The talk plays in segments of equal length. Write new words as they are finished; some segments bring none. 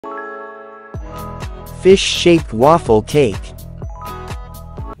Fish-shaped waffle cake.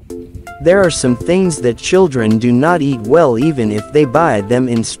 There are some things that children do not eat well even if they buy them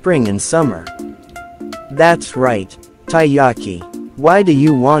in spring and summer. That's right, taiyaki. Why do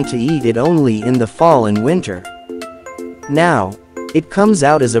you want to eat it only in the fall and winter? Now, it comes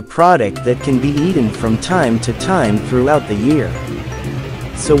out as a product that can be eaten from time to time throughout the year.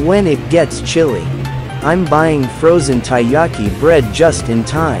 So when it gets chilly, I'm buying frozen taiyaki bread just in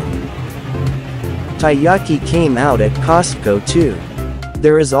time. Taiyaki came out at Costco too.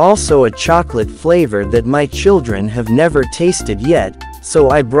 There is also a chocolate flavor that my children have never tasted yet, so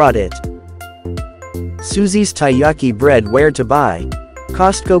I brought it. Susie's taiyaki bread. Where to buy?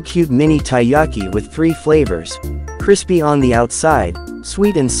 Costco. Cute mini taiyaki with 3 flavors. Crispy on the outside,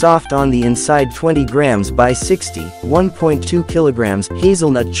 sweet and soft on the inside. 20 grams by 60, 1.2 kilograms.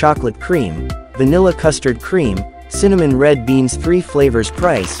 Hazelnut chocolate cream, vanilla custard cream, cinnamon red beans. 3 flavors.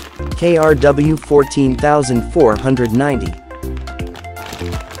 Price, KRW 14,490.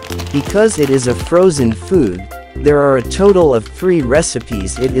 Because it is a frozen food, there are a total of 3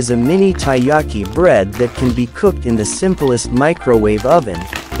 recipes. It is a mini taiyaki bread that can be cooked in the simplest microwave oven,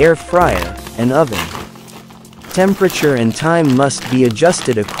 air fryer, and oven. Temperature and time must be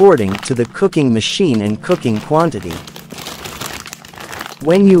adjusted according to the cooking machine and cooking quantity.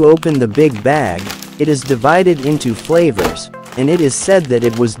 When you open the big bag, it is divided into flavors, and it is said that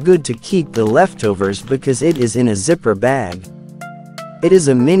it was good to keep the leftovers because it is in a zipper bag. It is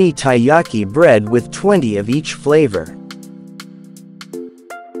a mini taiyaki bread with 20 of each flavor.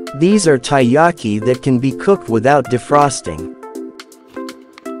 These are taiyaki that can be cooked without defrosting.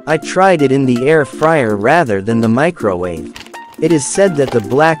 I tried it in the air fryer rather than the microwave. It is said that the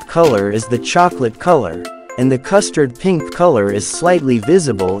black color is the chocolate color, and the custard pink color is slightly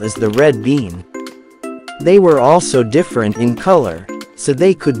visible as the red bean. They were also different in color, so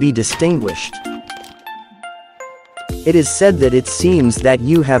they could be distinguished. It is said that it seems that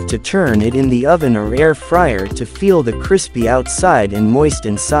you have to turn it in the oven or air fryer to feel the crispy outside and moist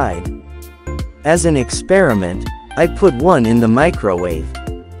inside. As an experiment, I put one in the microwave.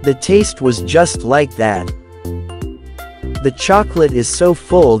 The taste was just like that. The chocolate is so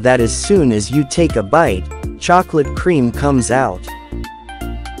full that as soon as you take a bite, chocolate cream comes out.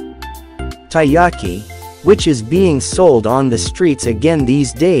 Taiyaki, which is being sold on the streets again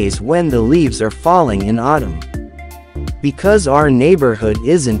these days when the leaves are falling in autumn. Because our neighborhood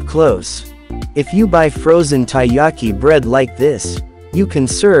isn't close. If you buy frozen taiyaki bread like this, you can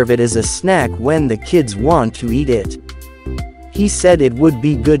serve it as a snack when the kids want to eat it. He said it would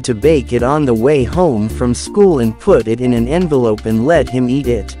be good to bake it on the way home from school and put it in an envelope and let him eat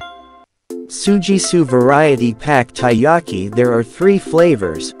it. Sujisu Variety Pack Taiyaki. There are 3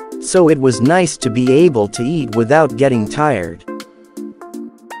 flavors, so it was nice to be able to eat without getting tired.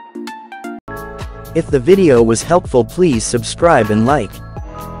 If the video was helpful, please subscribe and like.